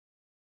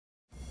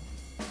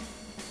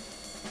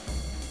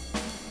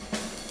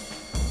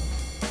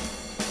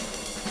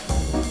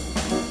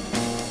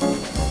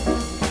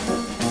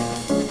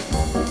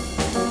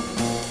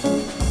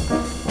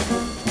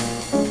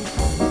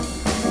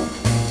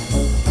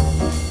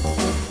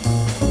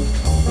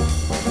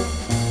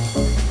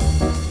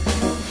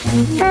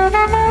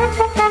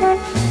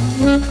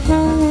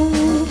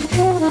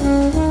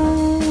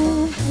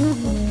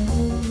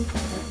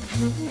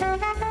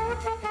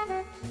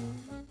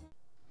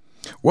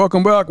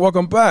Welcome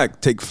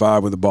back. Take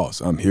 5 with the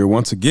boss. I'm here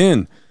once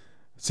again,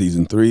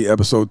 season 3,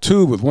 episode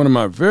 2, with one of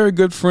my very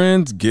good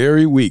friends,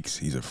 Gary Weeks.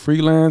 He's a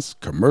freelance,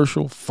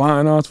 commercial,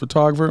 fine arts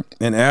photographer,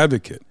 and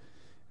advocate.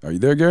 Are you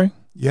there, Gary?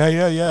 Yeah.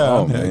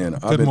 Oh, man.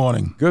 Good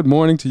morning. Good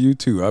morning to you,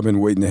 too. I've been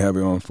waiting to have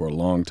you on for a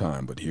long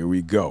time, but here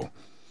we go.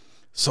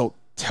 So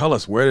tell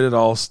us, where did it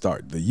all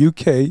start? The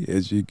UK,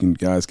 as you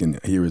guys can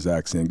hear his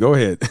accent. Go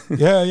ahead.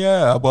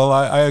 Yeah. Well,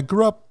 I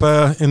grew up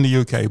in the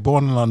UK,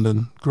 born in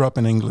London, grew up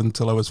in England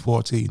till I was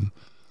 14.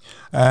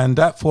 And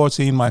at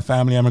 14, my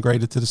family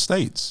emigrated to the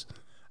States.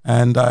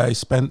 And I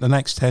spent the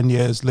next 10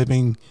 years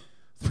living,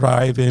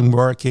 thriving,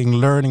 working,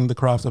 learning the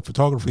craft of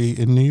photography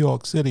in New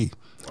York City,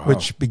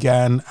 which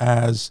began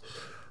as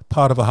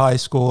part of a high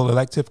school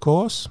elective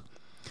course.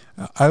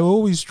 I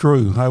always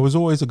drew. I was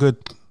always a good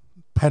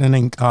pen and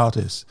ink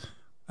artist.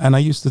 And I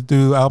used to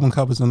do album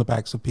covers on the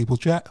backs of people's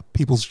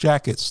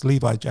jackets,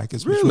 Levi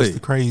jackets, which was the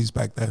craze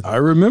back then. I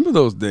remember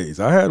those days.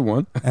 I had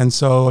one. And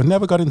so I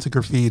never got into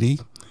graffiti.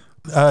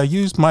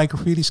 Used my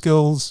graffiti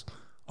skills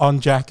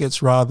on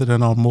jackets rather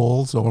than on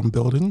walls or on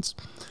buildings.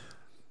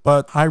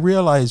 But I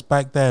realized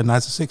back then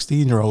as a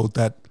 16-year-old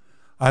that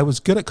I was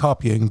good at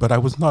copying, but I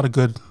was not a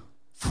good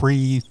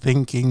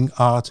free-thinking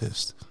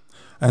artist.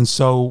 And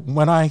so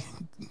when I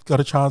got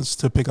a chance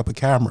to pick up a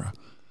camera,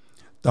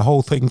 the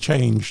whole thing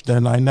changed.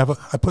 And I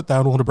put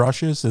down all the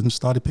brushes and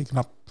started picking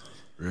up.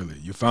 Really?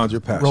 You found your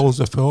passion? Rolls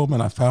of film,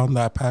 and I found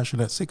that passion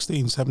at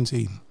 16,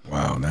 17.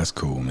 Wow, that's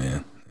cool,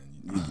 man.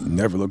 You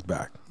never look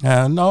back.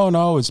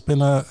 No, it's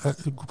been a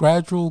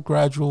gradual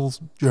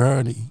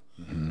journey,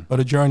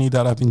 but a journey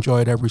that I've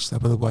enjoyed every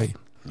step of the way.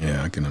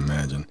 Yeah, I can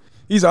imagine.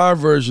 He's our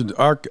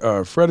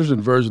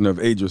Fredericton version of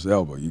Idris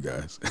Elba, you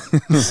guys.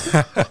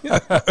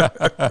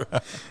 Yeah.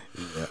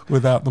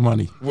 Without the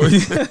money. Well,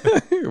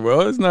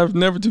 it's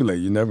never too late.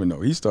 You never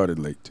know. He started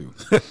late too.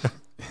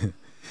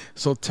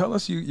 So tell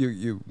us,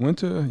 you went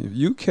to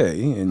UK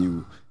and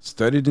you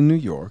studied in New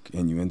York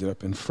and you ended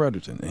up in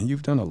Fredericton, and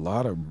you've done a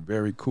lot of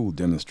very cool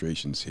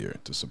demonstrations here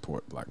to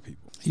support Black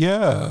people.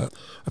 Yeah.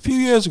 A few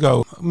years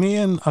ago, me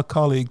and a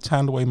colleague,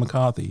 Tandaway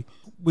McCarthy,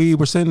 we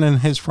were sitting in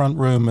his front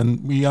room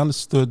and we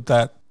understood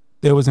that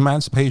there was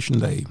Emancipation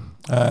Day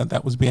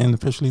that was being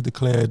officially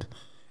declared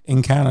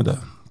in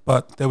Canada,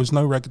 but there was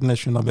no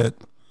recognition of it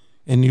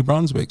in New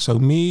Brunswick. So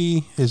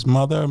me, his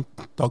mother,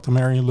 Dr.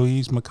 Mary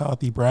Louise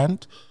McCarthy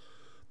Brandt,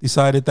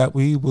 decided that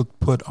we would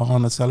put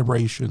on a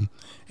celebration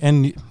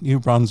in New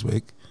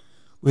Brunswick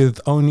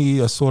with only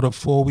a sort of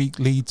 4-week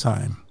lead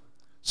time.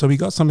 So we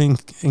got some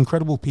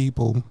incredible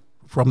people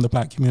from the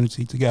Black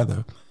community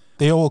together.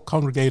 They all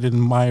congregated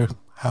in my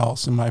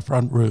house, in my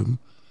front room,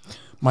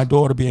 my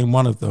daughter being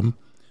one of them.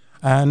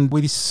 And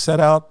we set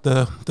out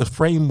the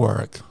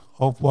framework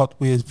of what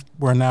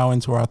we're now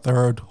into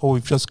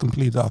we've just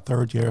completed our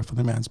 3rd year for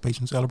the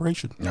Emancipation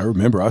celebration. I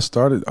remember I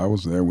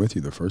was there with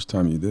you the first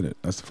time you did it.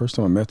 That's the first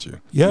time I met you.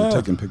 Yeah. You were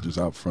taking pictures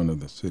out front of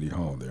the city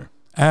hall there.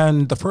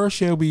 And the first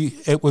year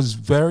it was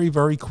very,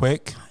 very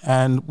quick,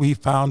 and we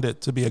found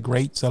it to be a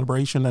great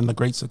celebration and a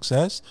great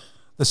success.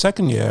 The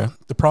second year,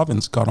 the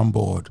province got on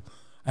board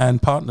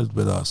and partnered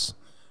with us.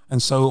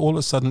 And so all of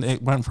a sudden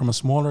it went from a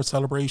smaller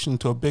celebration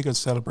to a bigger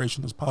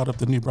celebration as part of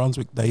the New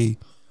Brunswick Day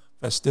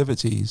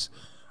festivities.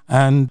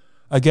 And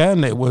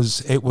again, it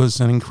was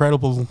an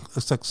incredible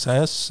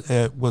success.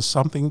 It was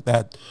something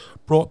that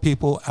brought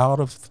people out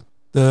of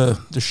the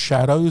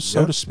shadows,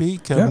 so to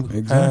speak,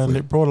 exactly. And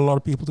it brought a lot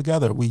of people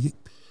together. We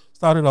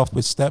started off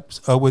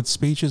with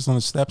speeches on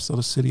the steps of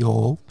the City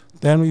Hall.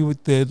 Then we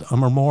did a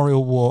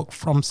memorial walk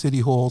from City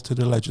Hall to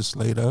the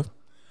Legislature,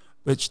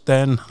 which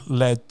then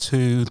led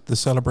to the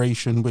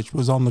celebration, which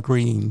was on the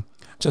green,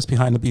 just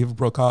behind the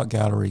Beaverbrook Art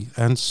Gallery.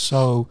 And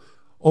so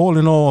all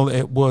in all,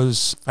 it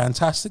was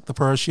fantastic the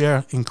first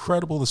year,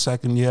 incredible the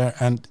second year,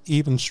 and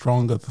even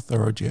stronger the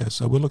 3rd year.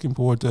 So we're looking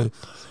forward to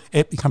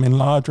it becoming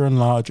larger and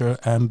larger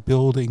and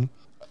building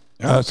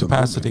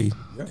capacity.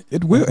 Yeah,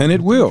 it will, and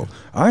it will.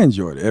 I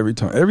enjoy it every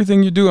time.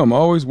 Everything you do, I'm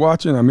always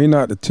watching. I may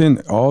not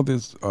attend all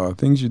these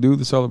things you do,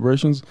 the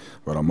celebrations,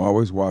 but I'm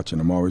always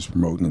watching. I'm always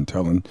promoting and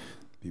telling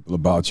people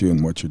about you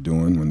and what you're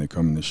doing when they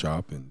come in the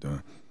shop.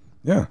 And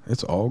yeah,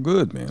 it's all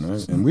good, man.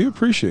 And we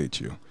appreciate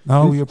you.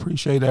 No, we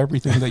appreciate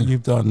everything that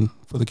you've done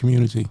for the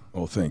community.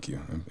 Well, thank you.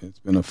 It's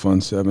been a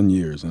fun 7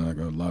 years, and I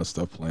got a lot of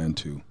stuff planned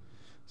too.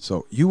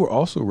 So you were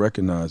also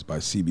recognized by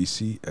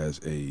CBC as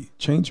a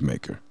change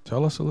maker.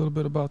 Tell us a little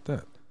bit about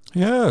that.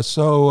 Yeah,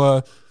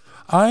 so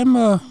I'm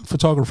a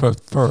photographer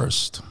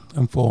first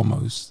and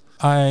foremost.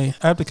 I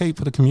advocate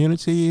for the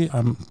community.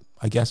 I'm,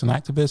 I guess, an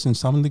activist in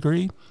some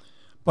degree.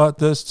 But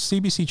the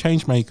CBC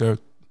Changemaker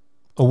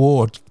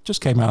Award just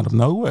came out of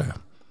nowhere.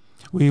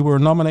 We were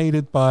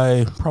nominated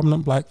by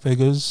prominent Black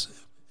figures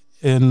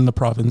in the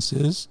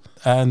provinces,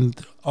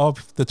 and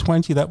of the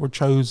 20 that were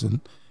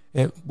chosen,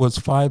 it was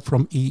 5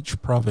 from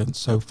each province.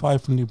 So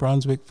 5 from New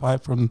Brunswick,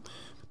 5 from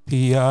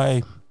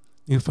PEI,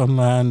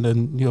 Newfoundland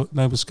and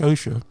Nova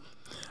Scotia.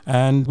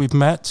 And we've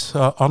met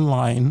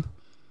online.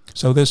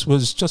 So this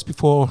was just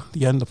before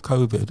the end of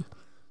COVID.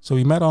 So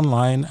we met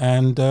online,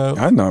 and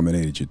I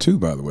nominated you too,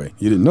 by the way.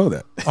 You didn't know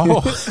that.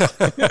 Oh,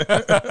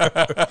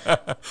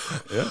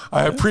 yeah.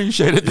 I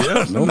appreciate it.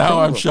 Yeah, no now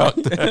problem. I'm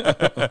shocked.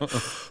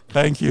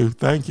 Thank you.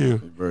 You're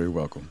very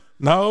welcome.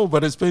 No,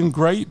 but it's been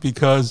great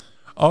because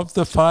of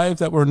the 5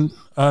 that were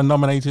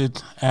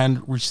nominated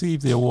and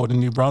received the award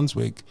in New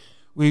Brunswick,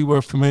 we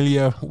were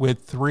familiar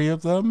with 3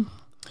 of them.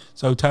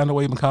 So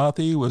Tandaway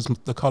McCarthy was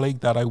the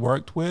colleague that I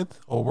worked with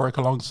or work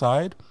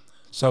alongside.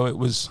 So it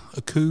was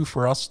a coup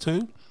for us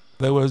too.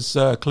 There was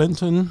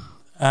Clinton,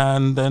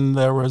 and then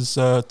there was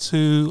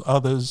 2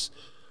 others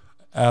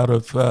out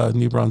of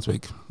New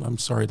Brunswick. I'm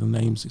sorry, the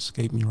names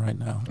escape me right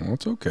now. Well,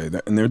 it's okay.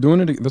 And they're doing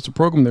it. That's a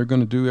program they're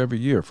going to do every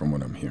year from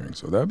what I'm hearing.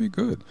 So that'd be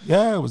good.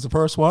 Yeah, it was the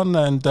first one,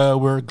 and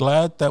we're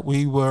glad that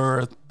we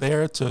were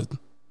there to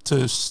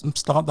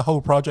start the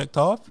whole project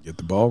off. Get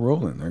the ball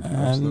rolling.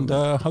 And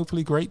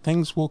hopefully great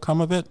things will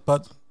come of it.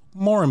 But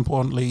more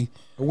importantly,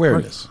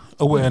 awareness,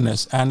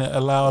 and it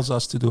allows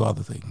us to do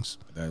other things.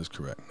 That is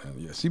correct.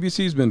 Yeah,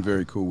 CBC's been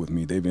very cool with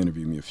me. They've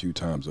interviewed me a few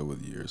times over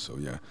the years. So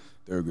yeah,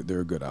 they're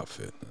a good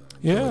outfit.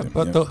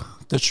 But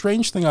the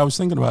strange thing I was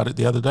thinking about it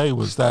the other day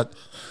was that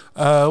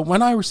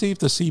when I received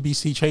the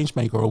CBC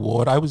Changemaker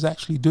Award, I was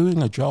actually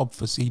doing a job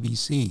for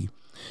CBC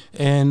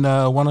in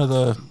one of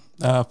the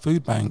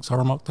food banks,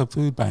 Haramokta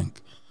Food Bank.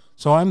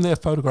 So I'm there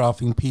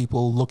photographing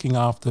people, looking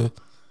after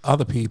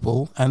other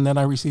people, and then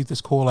I received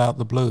this call out of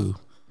the blue.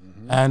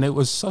 And it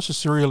was such a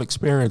surreal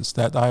experience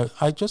that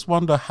I just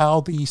wonder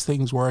how these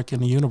things work in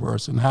the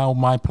universe and how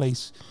my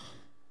place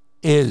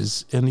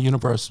is in the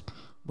universe.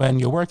 When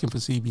you're working for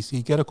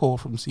CBC, get a call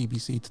from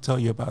CBC to tell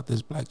you about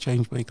this Black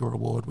Changemaker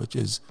Award, which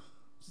is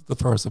the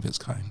first of its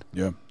kind.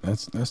 Yeah,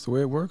 that's the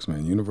way it works,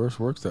 man. The universe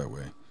works that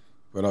way.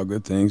 Put out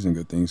good things and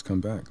good things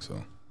come back.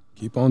 So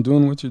keep on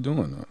doing what you're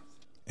doing.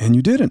 And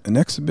you did an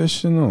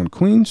exhibition on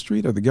Queen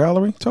Street at the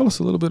gallery. Tell us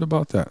a little bit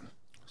about that.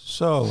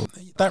 So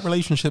that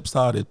relationship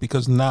started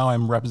because now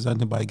I'm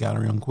represented by a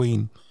gallery on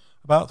Queen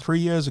about 3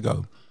 years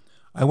ago.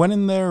 I went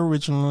in there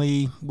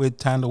originally with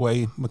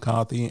Tandaway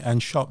McCarthy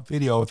and shot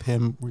video of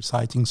him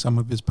reciting some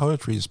of his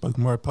poetry, his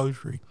spoken word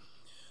poetry.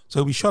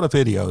 So we shot a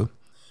video,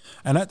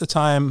 and at the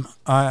time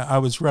I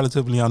was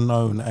relatively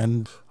unknown,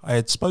 and I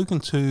had spoken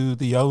to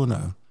the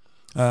owner,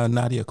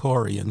 Nadia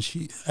Corey, and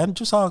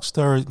just asked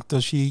her,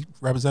 does she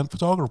represent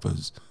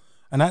photographers?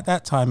 And at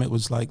that time it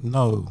was like,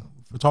 no,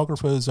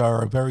 photographers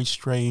are a very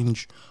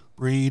strange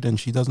breed, and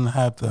she doesn't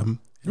have them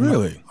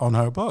on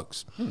her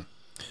books.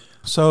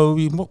 So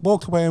we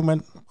walked away and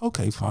went,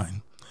 okay,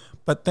 fine.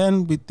 But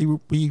then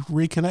we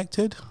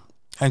reconnected,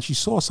 and she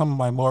saw some of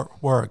my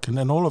work, and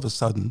then all of a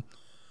sudden,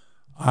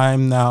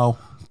 I'm now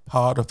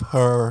part of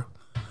her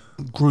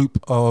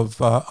group of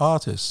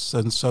artists.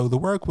 And so the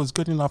work was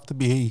good enough to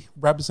be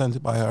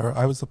represented by her.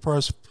 I was the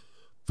first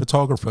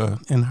photographer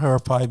in her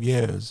 5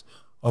 years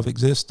of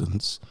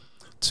existence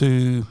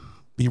to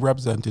be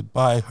represented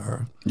by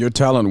her. Your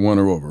talent won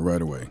her over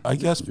right away. I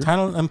guess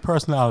talent and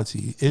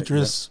personality.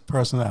 Idris'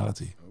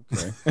 personality.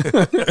 Okay.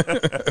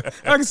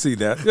 I can see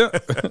that. Yeah.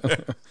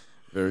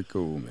 Very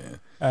cool, man.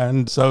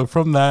 And so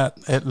from that,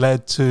 it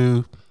led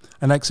to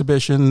an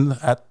exhibition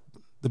at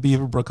the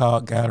Beaverbrook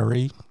Art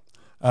Gallery,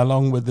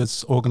 along with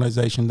this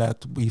organization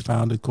that we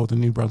founded called the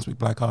New Brunswick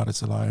Black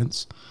Artists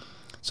Alliance.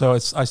 So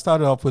I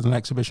started off with an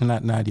exhibition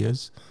at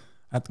Nadia's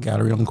at the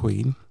gallery on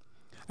Queen,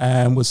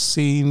 and was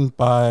seen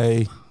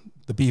by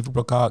the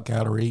Beaverbrook Art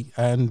Gallery.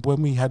 And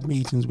when we had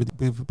meetings with the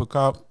Beaverbrook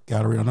Art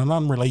Gallery on an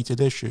unrelated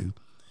issue,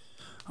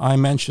 I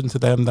mentioned to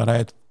them that I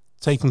had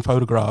taken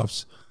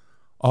photographs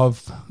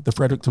of the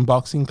Fredericton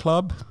Boxing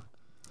Club,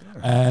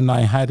 and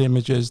I had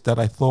images that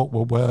I thought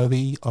were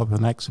worthy of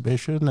an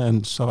exhibition,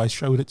 and so I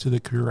showed it to the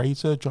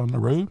curator, John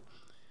LaRue.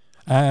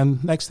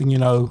 And next thing you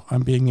know,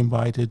 I'm being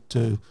invited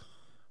to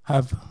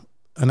have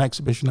an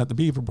exhibition at the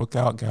Beaverbrook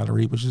Art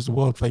Gallery, which is a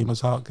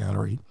world-famous art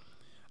gallery.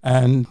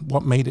 And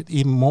what made it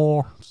even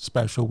more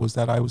special was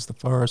that I was the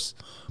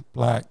first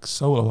black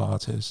solo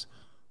artist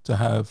to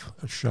have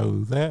a show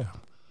there.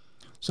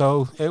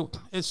 So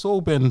it's all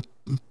been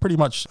pretty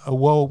much a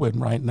whirlwind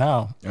right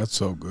now. That's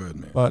so good,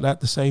 man. But at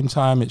the same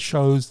time, it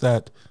shows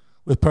that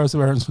with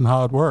perseverance and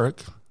hard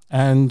work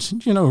and,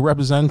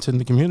 representing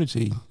the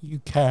community,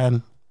 you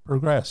can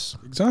progress.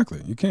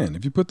 Exactly. You can.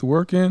 If you put the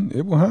work in,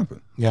 it will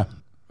happen. Yeah.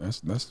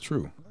 That's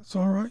true. That's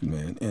all right,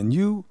 man.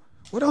 And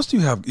what else do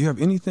you have? Do you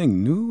have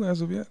anything new as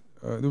of yet?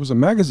 There was a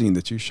magazine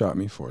that you shot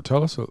me for.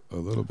 Tell us a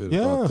little bit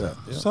about that.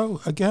 Yeah. So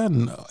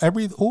again,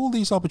 all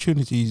these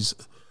opportunities,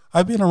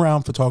 I've been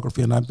around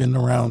photography, and I've been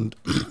around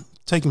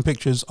taking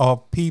pictures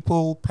of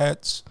people,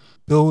 pets,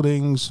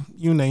 buildings,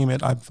 you name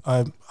it.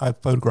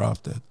 I've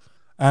photographed it.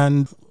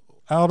 And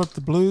out of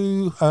the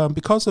blue,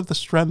 because of the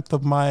strength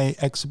of my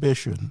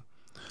exhibition,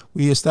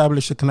 we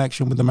established a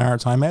connection with the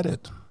Maritime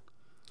Edit.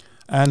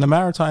 And the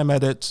Maritime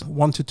Edit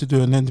wanted to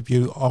do an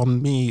interview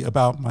on me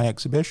about my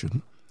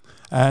exhibition.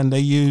 And they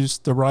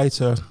used the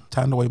writer,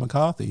 Tandaway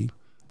McCarthy,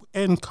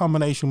 in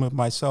combination with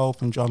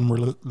myself and John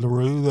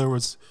LaRue, there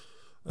was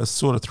a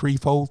sort of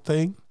threefold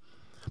thing.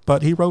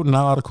 But he wrote an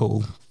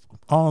article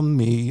on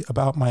me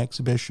about my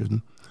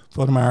exhibition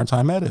for the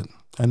Maritime Edit.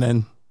 And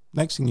then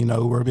next thing you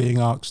know, we're being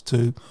asked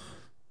to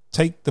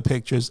take the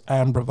pictures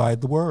and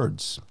provide the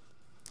words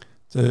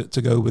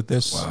to go with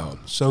this. Wow.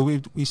 So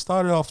we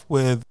started off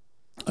with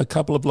a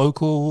couple of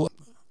local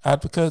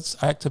advocates,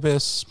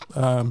 activists,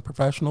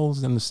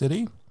 professionals in the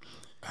city.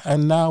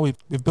 And now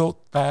we've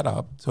built that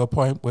up to a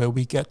point where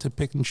we get to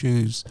pick and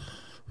choose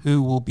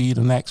who will be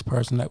the next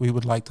person that we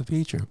would like to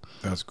feature.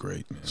 That's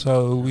great, man.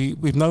 So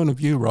we've known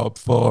of you, Rob,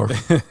 for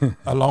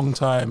a long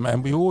time,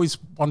 and we always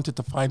wanted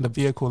to find a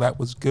vehicle that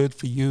was good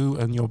for you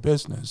and your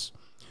business.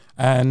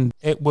 And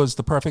it was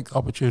the perfect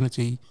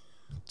opportunity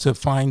to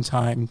find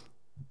time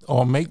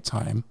or make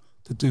time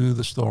to do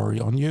the story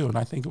on you. And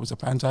I think it was a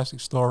fantastic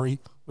story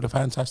with a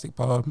fantastic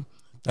poem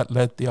that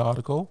led the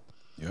article.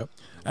 Yep.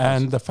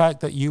 And the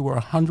fact that you were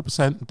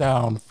 100%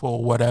 down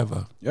for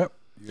whatever. Yep.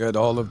 You had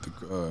all of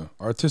the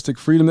artistic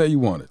freedom that you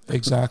wanted.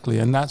 Exactly.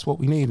 And that's what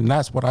we need. And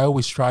that's what I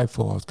always strive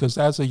for. Because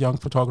as a young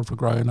photographer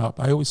growing up,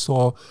 I always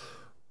saw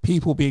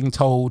people being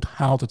told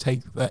how to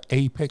take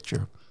a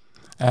picture.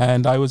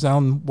 And I was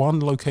on one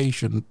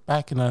location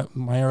back in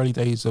my early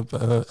days of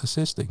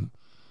assisting.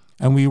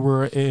 And we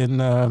were in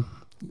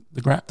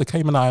the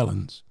Cayman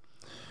Islands.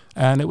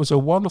 And it was a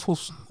wonderful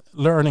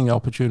learning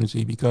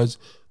opportunity because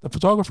the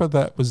photographer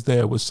that was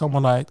there was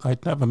someone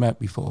I'd never met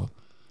before.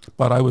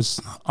 But I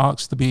was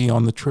asked to be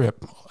on the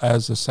trip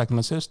as a second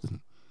assistant.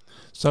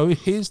 So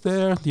he's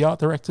there, the art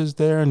director's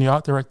there, and the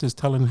art director's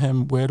telling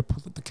him where to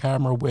put the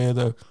camera,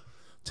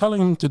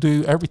 telling him to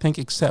do everything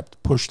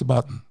except push the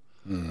button.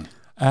 Mm.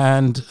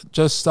 And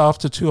just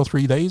after 2 or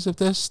 3 days of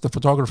this, the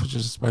photographer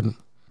just went,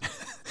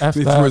 F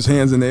he that. threw his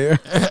hands in the air.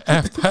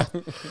 F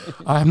that.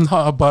 I'm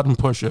not a button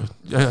pusher.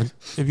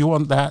 If you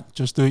want that,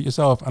 just do it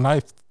yourself. And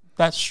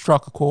that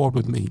struck a chord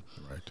with me.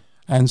 Right.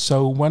 And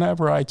so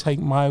whenever I take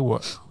my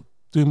work,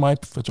 do my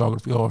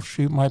photography or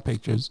shoot my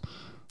pictures,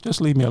 just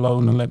leave me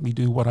alone and let me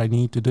do what I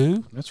need to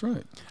do. That's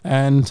right.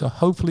 And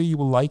hopefully you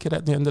will like it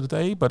at the end of the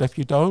day. But if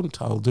you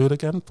don't, I'll do it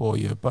again for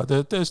you. But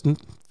there's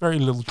very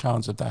little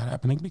chance of that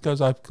happening because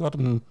I've got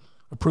a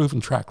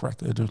proven track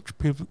record, a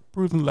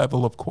proven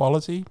level of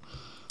quality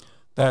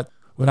that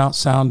without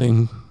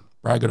sounding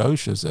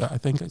braggadocious, I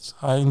think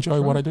I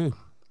enjoy what I do.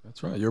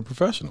 That's right. You're a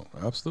professional.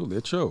 Absolutely.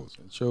 It shows.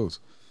 It shows.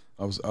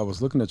 I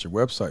was looking at your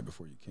website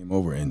before you came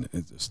over, and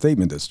it's a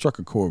statement that struck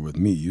a chord with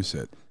me. You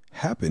said,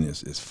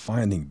 happiness is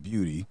finding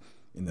beauty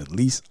in the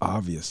least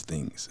obvious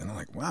things. And I'm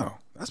like, wow,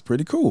 that's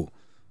pretty cool.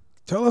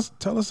 Tell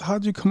us,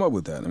 how'd you come up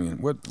with that? I mean,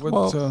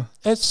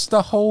 it's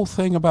the whole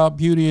thing about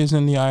beauty is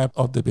in the eye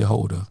of the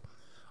beholder.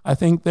 I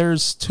think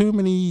there's too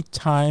many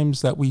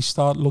times that we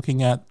start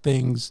looking at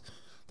things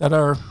that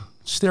are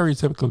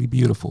stereotypically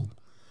beautiful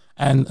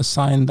and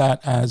assign that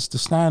as the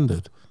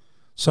standard.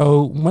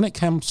 So when it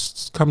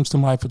comes to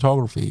my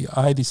photography,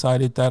 I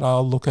decided that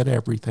I'll look at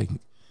everything.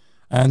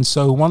 And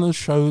so one of the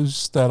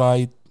shows that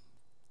I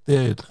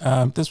did,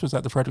 this was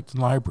at the Fredericton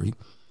Library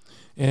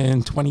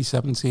in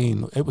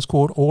 2017. It was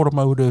called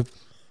Automotive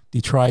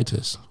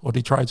Detritus, or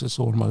Detritus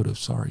Automotive,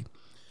 sorry.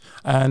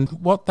 And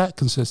what that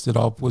consisted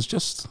of was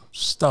just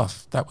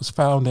stuff that was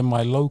found in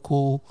my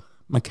local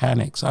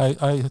mechanics.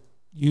 I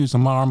use a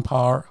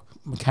Mar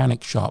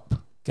mechanic shop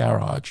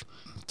garage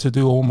to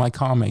do all my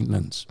car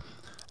maintenance.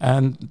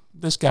 And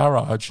this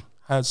garage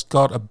has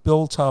got a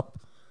built-up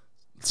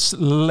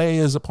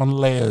layers upon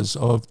layers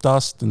of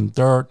dust and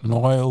dirt and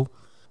oil.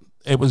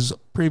 It was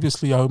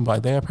previously owned by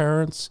their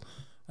parents,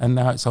 and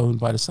now it's owned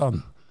by the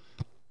son.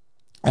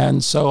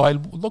 And so I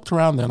looked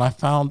around there, and I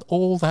found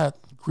all that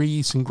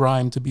grease and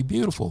grime to be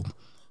beautiful.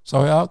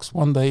 So I asked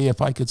one day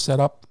if I could set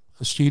up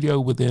a studio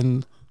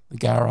within the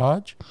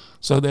garage.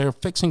 So they're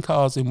fixing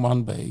cars in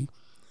one bay.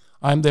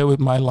 I'm there with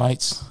my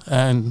lights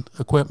and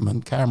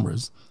equipment,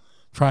 cameras,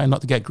 trying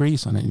not to get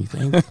grease on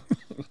anything.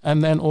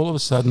 And then all of a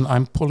sudden,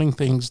 I'm pulling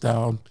things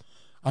down.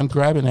 I'm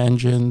grabbing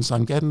engines.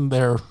 I'm getting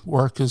their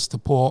workers to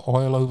pour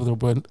oil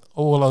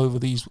all over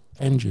these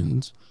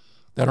engines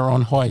that are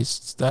on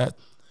hoists that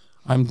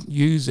I'm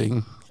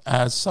using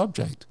as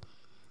subject.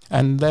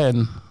 And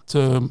then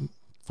to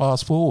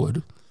fast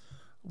forward,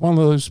 one of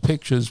those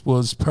pictures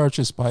was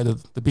purchased by the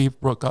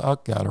Beaverbrook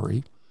Art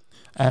Gallery,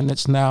 and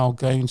it's now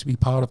going to be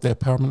part of their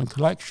permanent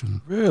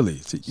collection. Really?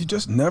 So you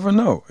just never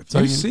know. If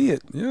you see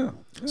it, yeah.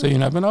 So you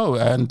never know.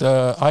 And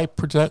I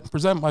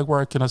present my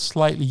work in a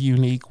slightly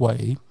unique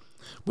way,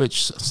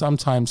 which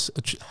sometimes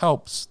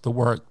helps the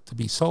work to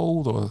be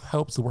sold or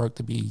helps the work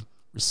to be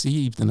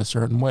received in a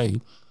certain way.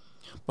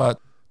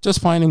 But just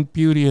finding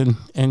beauty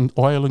in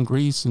oil and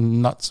grease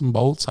and nuts and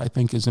bolts, I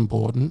think, is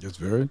important. It's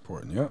very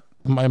important, yeah.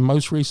 My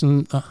most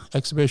recent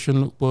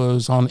exhibition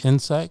was on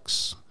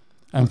insects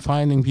and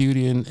finding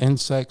beauty in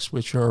insects,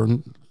 which are,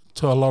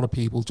 to a lot of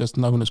people, just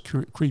known as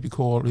creepy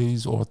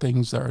crawlies or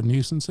things that are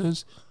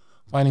nuisances.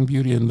 Finding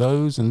beauty in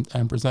those and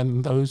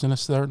presenting those in a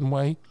certain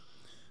way.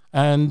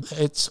 And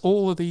it's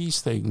all of these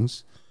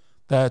things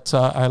that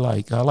I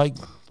like. I like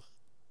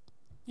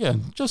Yeah,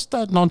 just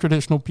that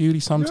non-traditional beauty.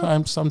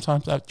 Sometimes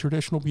that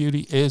traditional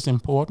beauty is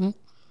important,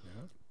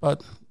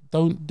 but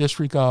don't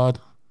disregard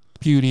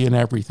beauty in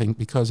everything,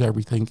 because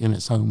everything in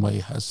its own way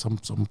has some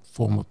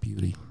form of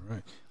beauty.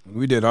 Right. When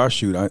we did our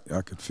shoot,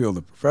 I could feel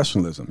the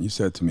professionalism. You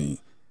said to me,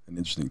 an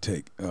interesting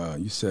take.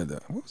 You said,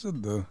 what was it?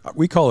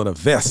 We call it a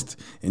vest,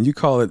 and you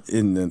call it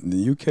in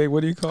the UK.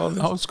 What do you call it?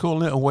 I was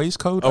calling it a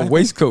waistcoat. A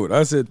waistcoat.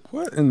 I said,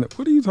 what?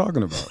 What are you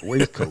talking about?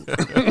 Waistcoat.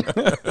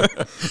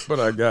 But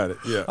I got it.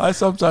 Yeah. I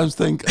sometimes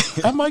think,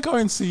 am I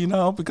going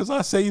senile? Because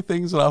I say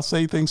things, and I'll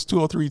say things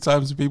 2 or 3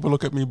 times, and people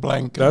look at me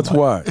blank. That's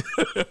why.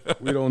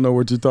 We don't know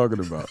what you're talking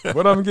about.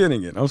 But I'm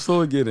getting it. I'm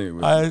slowly getting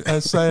it. I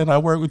say, and I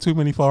work with too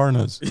many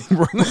foreigners.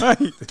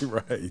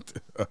 Right.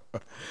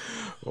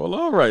 Well,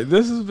 all right.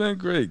 This has been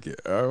great.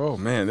 Oh,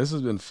 man, this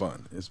has been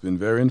fun. It's been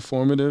very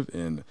informative,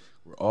 and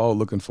we're all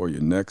looking for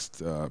your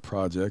next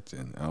project,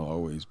 and I'll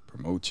always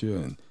promote you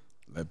and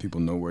let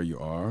people know where you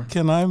are.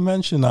 Can I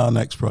mention our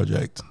next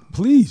project?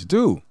 Please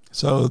do.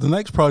 So the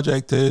next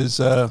project is,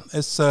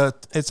 it's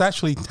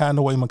actually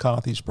Tandaway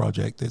McCarthy's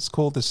project. It's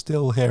called the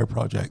Still Hair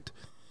Project,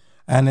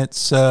 and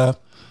it's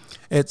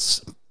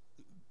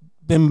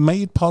been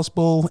made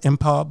possible in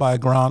part by a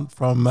grant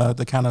from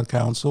the Canada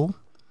Council,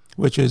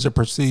 which is a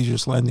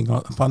prestigious funding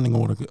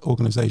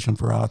organization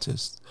for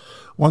artists.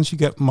 Once you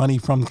get money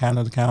from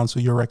Canada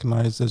Council, you're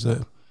recognized as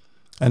a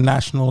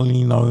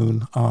nationally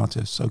known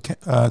artist. So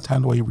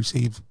Tandaway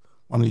received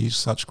one of these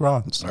such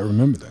grants. I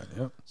remember that,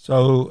 yeah.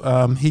 So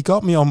he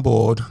got me on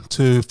board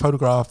to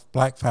photograph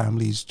black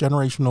families,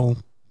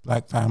 generational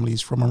black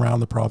families from around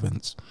the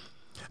province.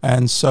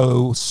 And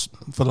so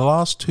for the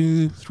last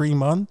 2-3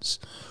 months,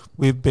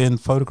 we've been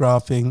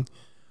photographing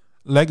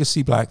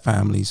legacy black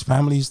families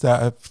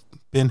that have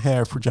been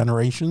here for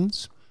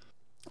generations,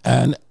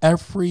 and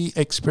every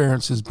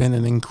experience has been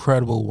an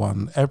incredible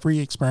one. Every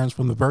experience,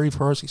 from the very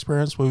first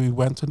experience where we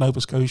went to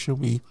Nova Scotia,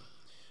 we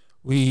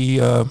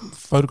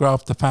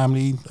photographed the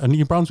family, a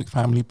New Brunswick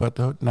family,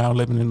 but now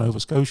living in Nova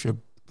Scotia,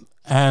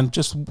 and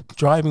just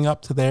driving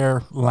up to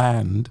their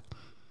land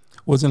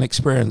was an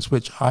experience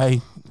which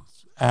I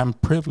am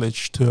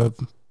privileged to have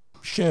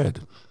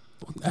shared.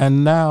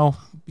 And now,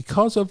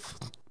 because of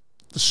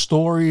the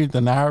story, the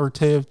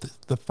narrative,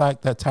 the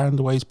fact that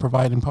Tandaway is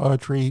providing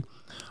poetry,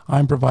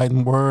 I'm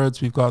providing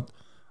words. We've got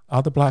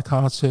other black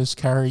artists,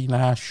 Carrie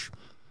Nash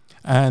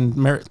and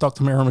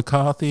Dr. Mary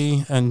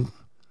McCarthy and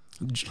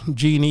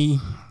Jeannie,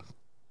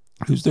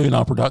 who's doing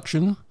our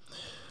production.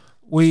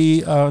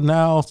 We are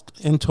now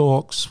in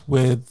talks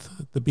with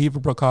the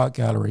Beaverbrook Art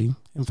Gallery.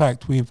 In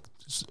fact, we've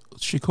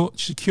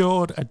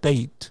secured a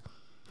date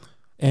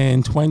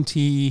in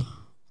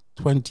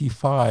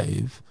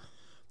 2025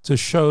 to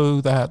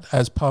show that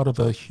as part of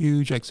a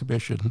huge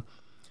exhibition,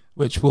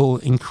 which will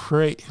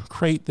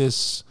create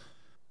this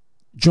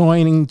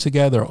joining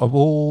together of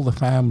all the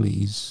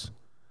families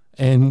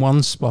in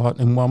one spot,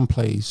 in one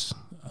place,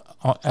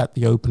 at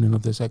the opening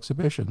of this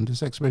exhibition.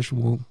 This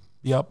exhibition will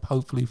be up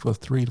hopefully for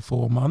 3 to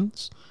 4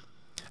 months,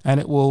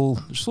 and it will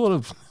sort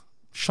of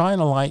shine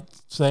a light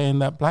saying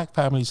that black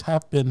families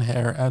have been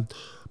here and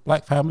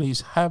black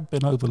families have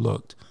been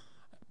overlooked,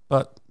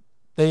 but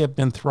they have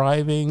been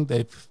thriving.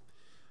 They've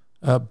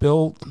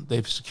built,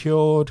 they've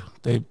secured,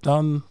 they've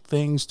done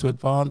things to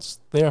advance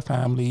their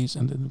families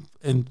and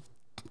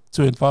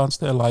to advance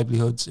their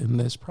livelihoods in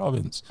this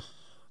province.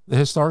 The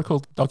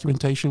historical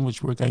documentation,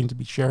 which we're going to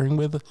be sharing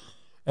with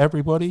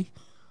everybody,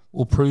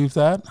 will prove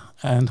that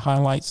and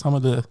highlight some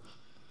of the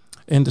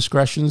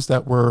indiscretions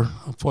that were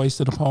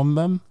foisted upon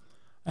them.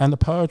 And the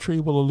poetry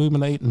will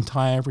illuminate and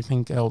tie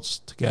everything else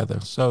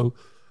together. So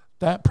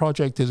that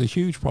project is a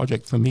huge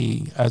project for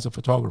me as a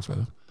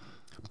photographer.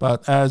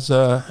 But as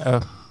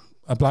a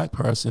black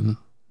person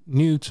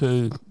new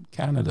to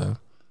Canada,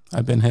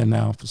 I've been here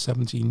now for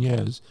 17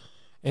 years,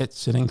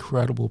 it's an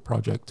incredible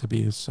project to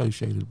be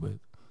associated with.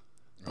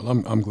 Well,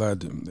 I'm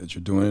glad that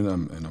you're doing it,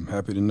 and I'm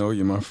happy to know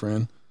you, my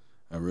friend.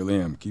 I really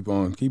am. Keep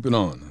it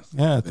on.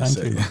 Yeah, thank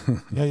you.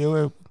 Yeah,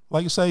 you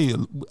like you say,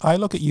 I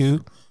look at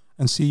you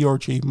and see your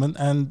achievement,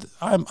 and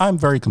I'm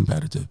very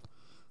competitive.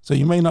 So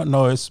you may not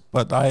know us,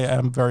 but I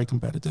am very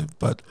competitive.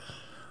 But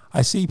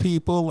I see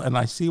people and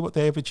I see what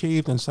they've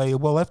achieved and say,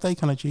 well, if they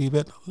can achieve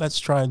it, let's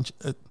try and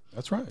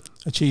that's right,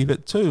 achieve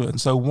it too. And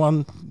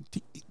so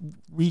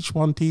reach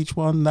one, teach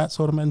one, that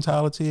sort of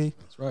mentality.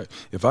 That's right.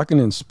 If I can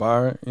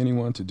inspire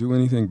anyone to do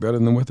anything better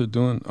than what they're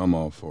doing, I'm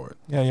all for it.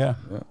 Yeah.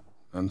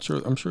 I'm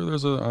sure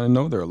I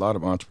know there are a lot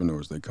of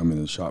entrepreneurs. They come in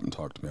and shop and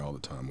talk to me all the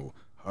time. Well,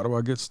 how do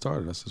I get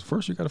started? I said,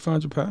 first you got to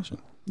find your passion.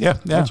 Yeah.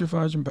 Once you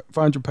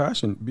find your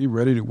passion, be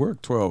ready to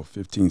work 12,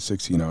 15,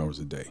 16 hours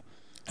a day.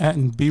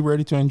 And be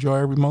ready to enjoy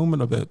every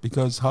moment of it,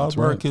 because hard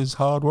work is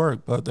hard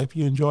work. But if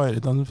you enjoy it,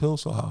 it doesn't feel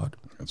so hard.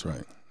 That's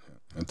right.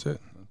 That's it.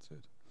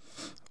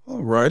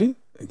 All righty.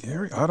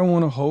 Gary, I don't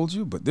want to hold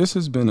you, but this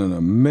has been an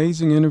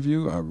amazing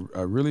interview.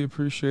 I really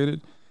appreciate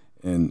it.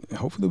 And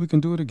hopefully we can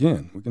do it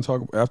again. We can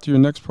talk after your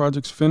next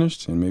project's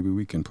finished, and maybe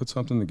we can put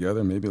something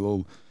together, maybe a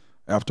little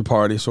after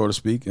party, so to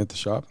speak, at the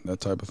shop, that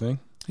type of thing.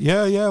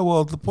 Yeah.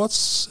 Well,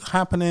 what's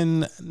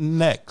happening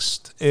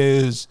next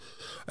is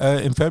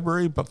in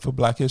February, but for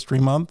Black History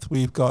Month,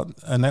 we've got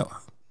an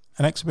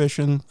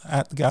exhibition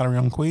at the Gallery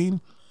on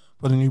Queen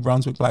for the New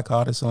Brunswick Black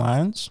Artists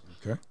Alliance.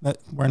 Okay.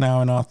 We're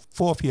now in our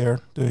 4th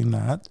year doing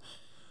that.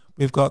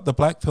 We've got the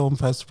Black Film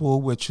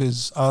Festival, which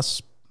is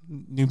us,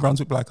 New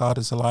Brunswick Black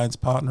Artists Alliance,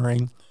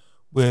 partnering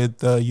with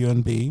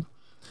UNB.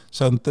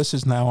 So this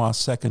is now our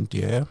 2nd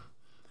year.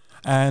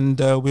 And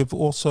we've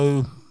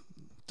also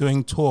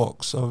doing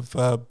talks of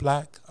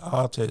black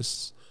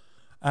artists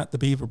at the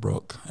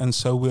Beaverbrook. And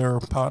so we're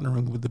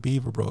partnering with the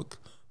Beaverbrook,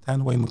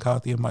 Tandaway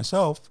McCarthy and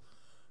myself,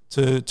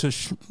 to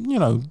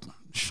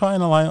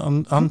shine a light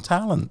on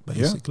talent,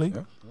 basically.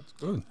 Yeah, that's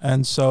good.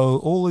 And so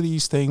all of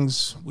these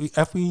things,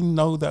 if we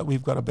know that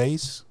we've got a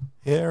base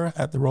here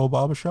at the Royal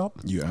Barbershop.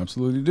 You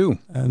absolutely do.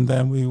 And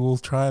then we will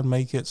try and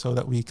make it so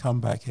that we come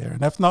back here.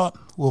 And if not,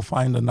 we'll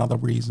find another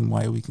reason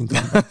why we can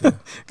come back here.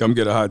 Come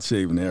get a hot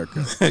shave and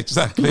haircut.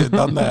 Exactly,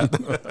 done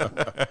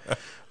that.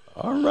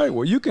 All right.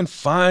 Well, you can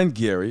find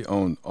Gary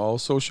on all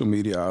social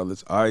media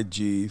outlets,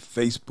 IG,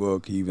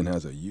 Facebook. He even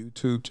has a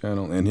YouTube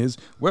channel and his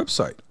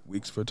website,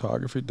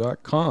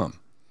 weeksphotography.com.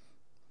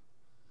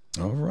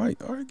 All right,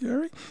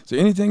 Gary. Is there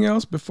anything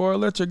else before I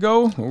let you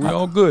go? Are we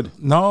all good?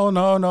 No.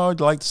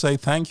 I'd like to say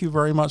thank you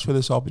very much for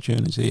this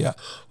opportunity.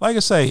 Like I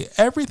say,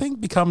 everything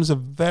becomes a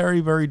very,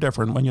 very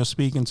different when you're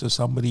speaking to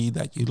somebody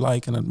that you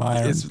like and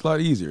admire. It's a lot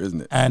easier, isn't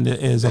it? And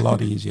it is a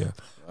lot easier.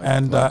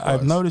 And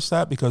I've noticed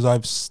that because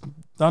I've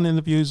done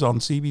interviews on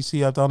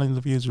CBC, I've done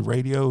interviews with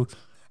radio,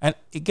 and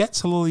it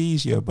gets a little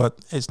easier, but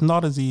it's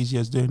not as easy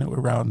as doing it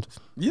around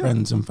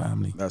friends and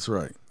family. That's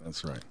right.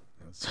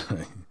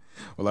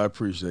 Well, I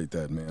appreciate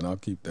that, man. I'll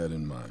keep that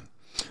in mind.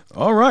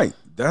 All right.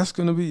 That's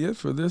going to be it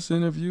for this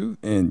interview.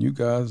 And you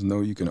guys know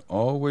you can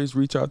always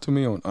reach out to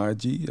me on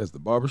IG as the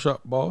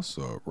Barbershop Boss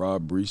or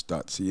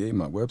robreese.ca,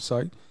 my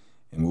website.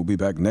 And we'll be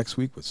back next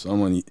week with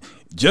someone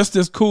just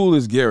as cool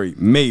as Gary.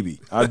 Maybe.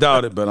 I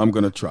doubt it, but I'm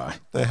going to try.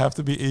 They have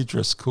to be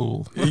Idris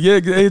cool. Yeah,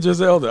 Idris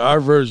Elder, our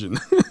version.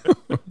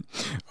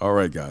 All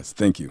right, guys.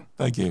 Thank you.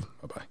 Thank you.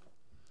 Bye-bye.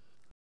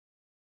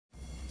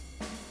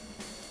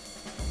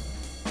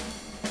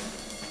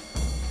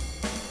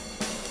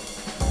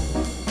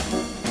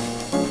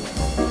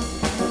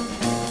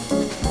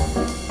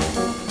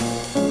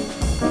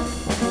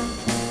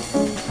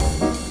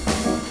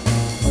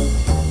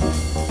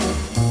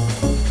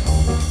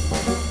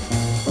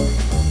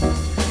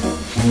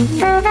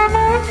 Thank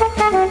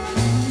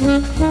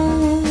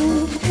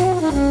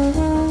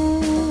you.